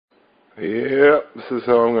Yeah, this is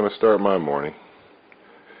how I'm going to start my morning.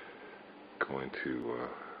 Going to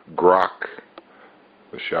grok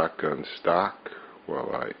the shotgun stock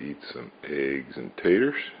while I eat some eggs and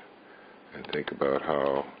taters and think about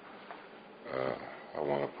how I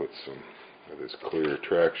want to put some of this clear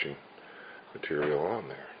traction material on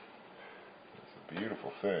there. It's a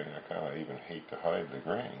beautiful thing. I kind of even hate to hide the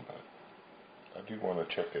grain, but I do want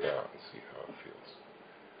to check it out and see how it feels.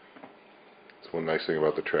 It's one nice thing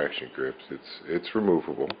about the Tractiongrips. It's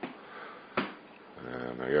removable,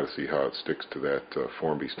 and I got to see how it sticks to that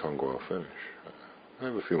Formby's tung oil finish. I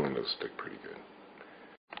have a feeling it'll stick pretty good.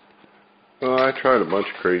 Well, I tried a bunch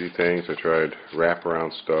of crazy things. I tried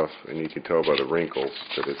wraparound stuff, and you can tell by the wrinkles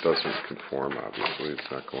that it doesn't conform. Obviously,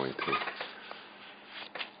 it's not going to.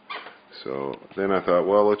 So then I thought,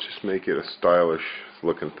 well, let's just make it a stylish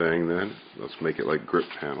looking thing then. Let's make it like grip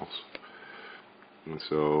panels. And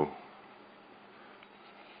so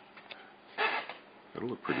that'll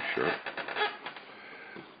look pretty sharp.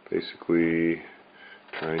 Basically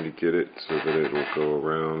trying to get it so that it will go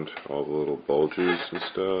around all the little bulges and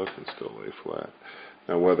stuff and still lay flat.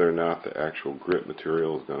 Now whether or not the actual grip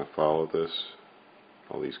material is going to follow this,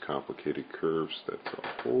 all these complicated curves, that's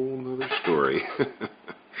a whole nother story.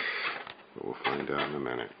 But we'll find out in a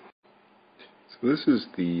minute. So this is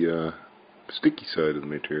the sticky side of the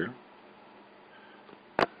material.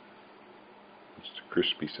 It's the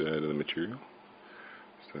crispy side of the material.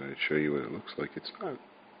 So I'd show you what it looks like. It's not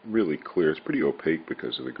really clear. It's pretty opaque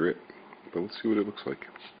because of the grit. But let's see what it looks like.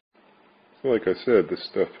 So like I said, this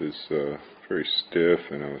stuff is very stiff,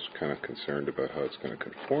 and I was kind of concerned about how it's going to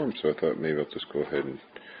conform, so I thought maybe I'll just go ahead and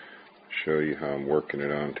show you how I'm working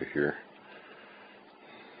it onto here.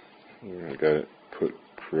 I got it put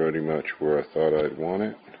pretty much where I thought I'd want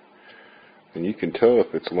it. And you can tell if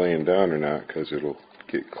it's laying down or not because it'll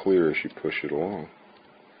get clear as you push it along.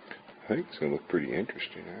 I think it's going to look pretty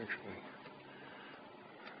interesting, actually.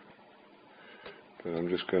 But I'm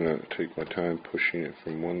just going to take my time pushing it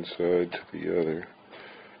from one side to the other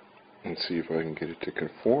and see if I can get it to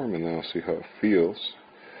conform, and then I'll see how it feels.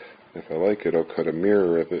 If I like it, I'll cut a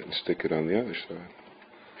mirror of it and stick it on the other side.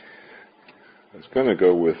 I was going to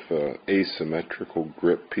go with asymmetrical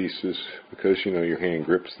grip pieces because, you know, your hand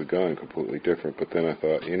grips the gun completely different, but then I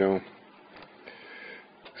thought, you know,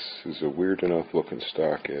 this is a weird enough looking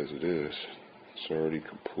stock as it is. It's already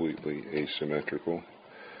completely asymmetrical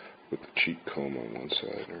with the cheek comb on one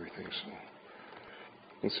side and everything. So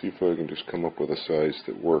let's see if I can just come up with a size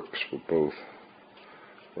that works for both,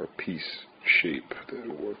 or a piece shape that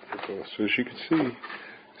will work for both. So as you can see, it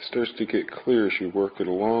starts to get clear as you work it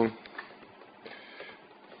along.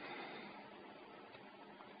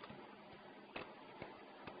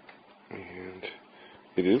 And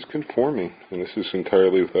it is conforming, and this is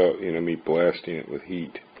entirely without, you know, me blasting it with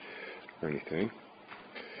heat or anything.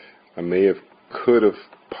 I could have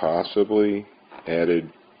possibly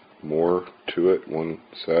added more to it, one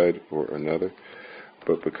side or another,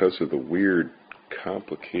 but because of the weird,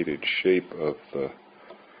 complicated shape of the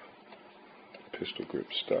pistol grip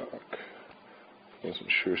stock, I wasn't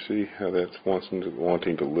sure. See how that's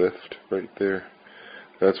wanting to lift right there?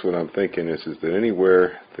 That's what I'm thinking is that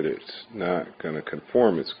anywhere that it's not going to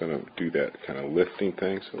conform, it's going to do that kind of lifting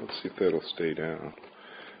thing. So let's see if that'll stay down.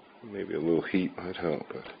 Maybe a little heat might help,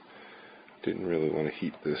 but didn't really want to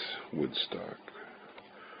heat this wood stock.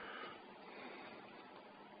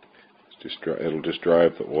 It'll just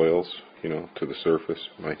drive the oils, you know, to the surface.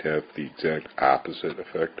 Might have the exact opposite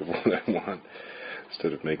effect of what I want.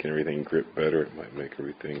 Instead of making everything grip better, it might make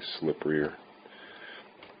everything slipperier.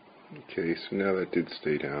 Okay, so now that did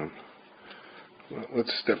stay down. Well,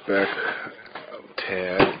 let's step back a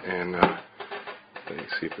tad and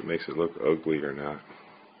see if it makes it look ugly or not.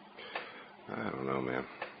 I don't know, man.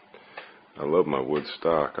 I love my wood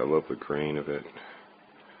stock. I love the grain of it.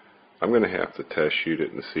 I'm going to have to test shoot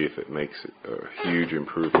it and see if it makes it a huge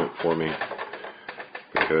improvement for me,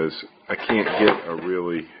 because I can't get a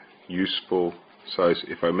really useful size.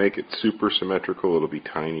 If I make it super symmetrical, it'll be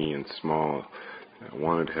tiny and small. I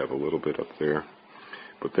wanted to have a little bit up there,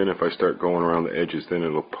 but then if I start going around the edges, then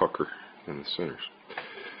it'll pucker in the centers.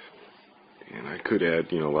 And I could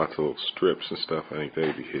add, you know, lots of little strips and stuff. I think that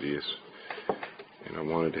would be hideous. And I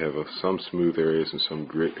wanted to have some smooth areas and some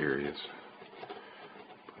grit areas.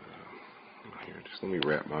 Here, just let me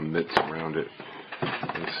wrap my mitts around it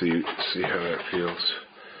and see how that feels.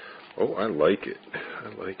 Oh, I like it. I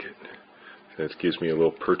like it. That gives me a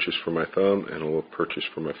little purchase for my thumb and a little purchase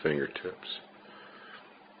for my fingertips.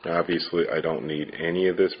 Obviously, I don't need any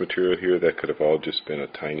of this material here. That could have all just been a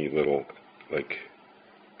tiny little, like,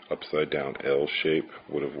 upside down L shape.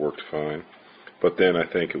 Would have worked fine. But then I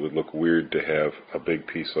think it would look weird to have a big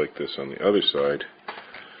piece like this on the other side.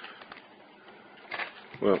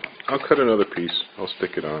 Well, I'll cut another piece. I'll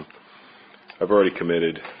stick it on. I've already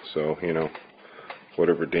committed, so, you know,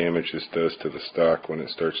 whatever damage this does to the stock when it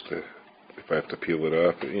starts to, if I have to peel it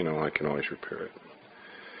off, you know, I can always repair it.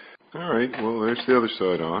 Alright, well, there's the other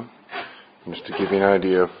side on. Just to give you an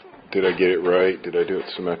idea of, did I get it right? Did I do it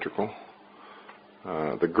symmetrical?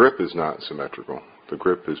 The grip is not symmetrical. The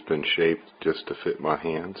grip has been shaped just to fit my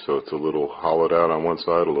hand, so it's a little hollowed out on one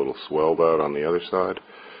side, a little swelled out on the other side.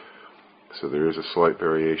 So there is a slight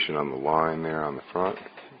variation on the line there on the front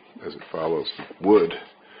as it follows the wood.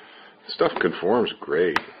 Stuff conforms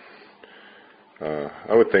great.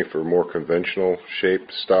 I would think for more conventional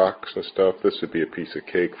shaped stocks and stuff, this would be a piece of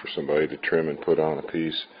cake for somebody to trim and put on a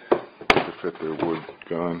piece to fit their wood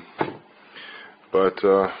gun. But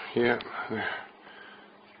yeah,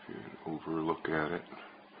 if you overlook at it.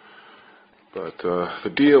 But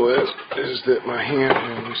the deal is that my hand,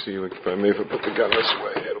 let me see if I maybe put the gun this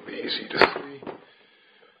way, it'll be easy to see.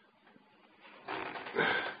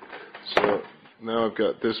 So now I've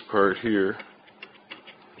got this part here,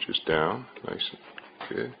 which is down, nice and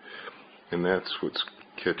good, and that's what's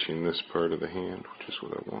catching this part of the hand, which is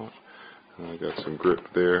what I want. And I got some grip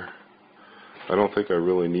there. I don't think I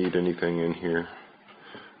really need anything in here.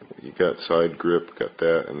 You got side grip, got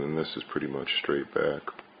that, and then this is pretty much straight back,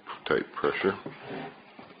 tight pressure.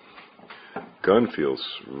 Gun feels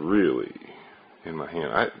really in my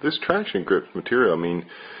hand. This Tractiongrips material, I mean,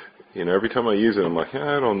 you know, every time I use it, I'm like,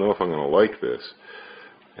 I don't know if I'm going to like this.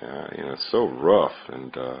 You know, it's so rough,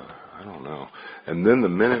 and I don't know. And then the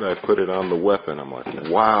minute I put it on the weapon, I'm like,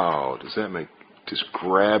 wow, does that make just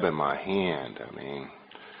grab in my hand? I mean,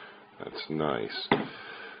 that's nice.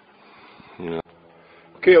 You know.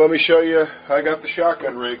 Okay, let me show you. I got the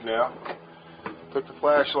shotgun rig now. Took the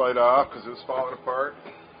flashlight off because it was falling apart.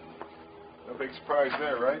 No big surprise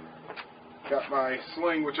there, right? Got my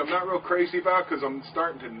sling, which I'm not real crazy about because I'm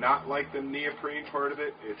starting to not like the neoprene part of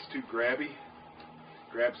it. It's too grabby.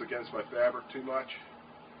 Grabs against my fabric too much.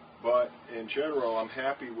 But in general, I'm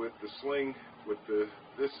happy with the sling. With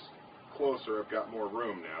this closer, I've got more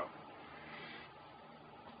room now.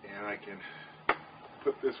 And I can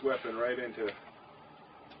put this weapon right into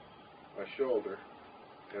my shoulder.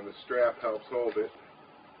 And the strap helps hold it.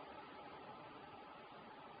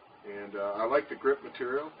 And I like the grip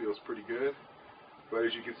material, feels pretty good. But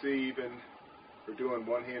as you can see, even for doing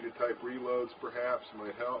one-handed type reloads perhaps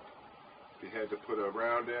might help. If you had to put a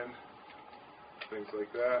round in, things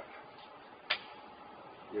like that.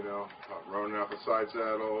 You know, running off a side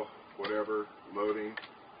saddle, whatever, loading,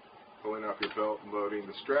 pulling off your belt and loading.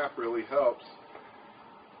 The strap really helps.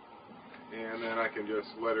 And then I can just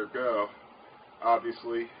let her go.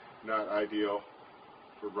 Obviously, not ideal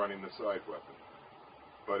for running the side weapon.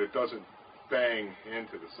 But it doesn't bang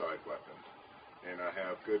into the side weapon. And I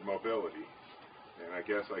have good mobility. And I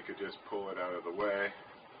guess I could just pull it out of the way,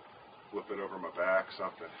 flip it over my back,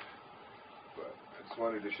 something. But I just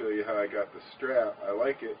wanted to show you how I got the strap. I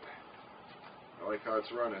like it. I like how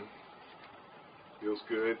it's running. Feels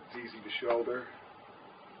good. It's easy to shoulder.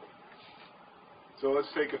 So let's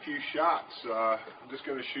take a few shots. I'm just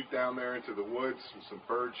going to shoot down there into the woods with some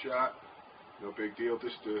bird shot. No big deal,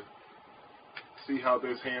 just to see how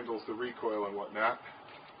this handles the recoil and whatnot.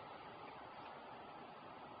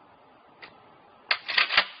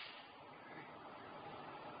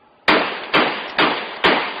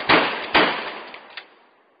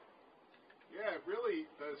 Yeah, really,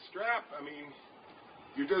 the strap, I mean,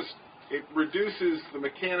 it reduces the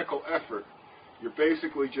mechanical effort. You're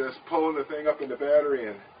basically just pulling the thing up in the battery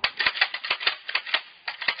and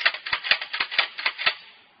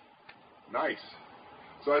nice.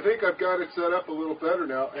 So I think I've got it set up a little better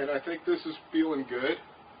now, and I think this is feeling good.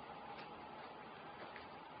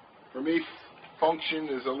 For me, function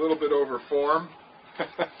is a little bit over form.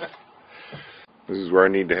 This is where I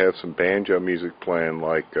need to have some banjo music playing,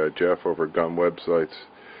 like Jeff over Gun Websites.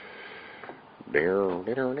 Yeah,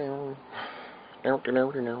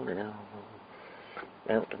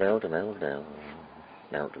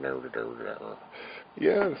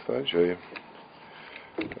 I thought I'd show you.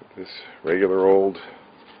 This regular old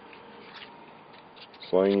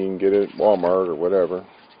sling you can get at Walmart or whatever.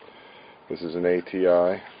 This is an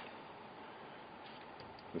ATI.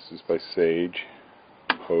 This is by Sage,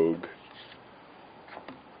 Hogue,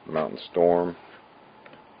 Mountain Storm,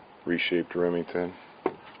 Reshaped Remington,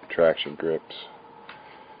 Tractiongrips.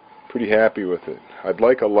 Pretty happy with it. I'd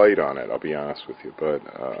like a light on it, I'll be honest with you, but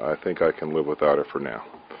I think I can live without it for now.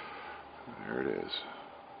 There it is.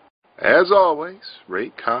 As always,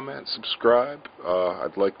 rate, comment, subscribe.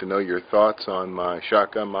 I'd like to know your thoughts on my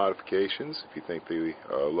shotgun modifications. If you think they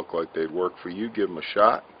look like they'd work for you, give them a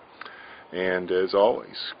shot. And as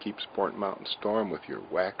always, keep supporting Mountain Storm with your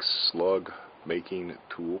wax slug making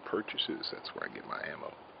tool purchases. That's where I get my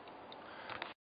ammo.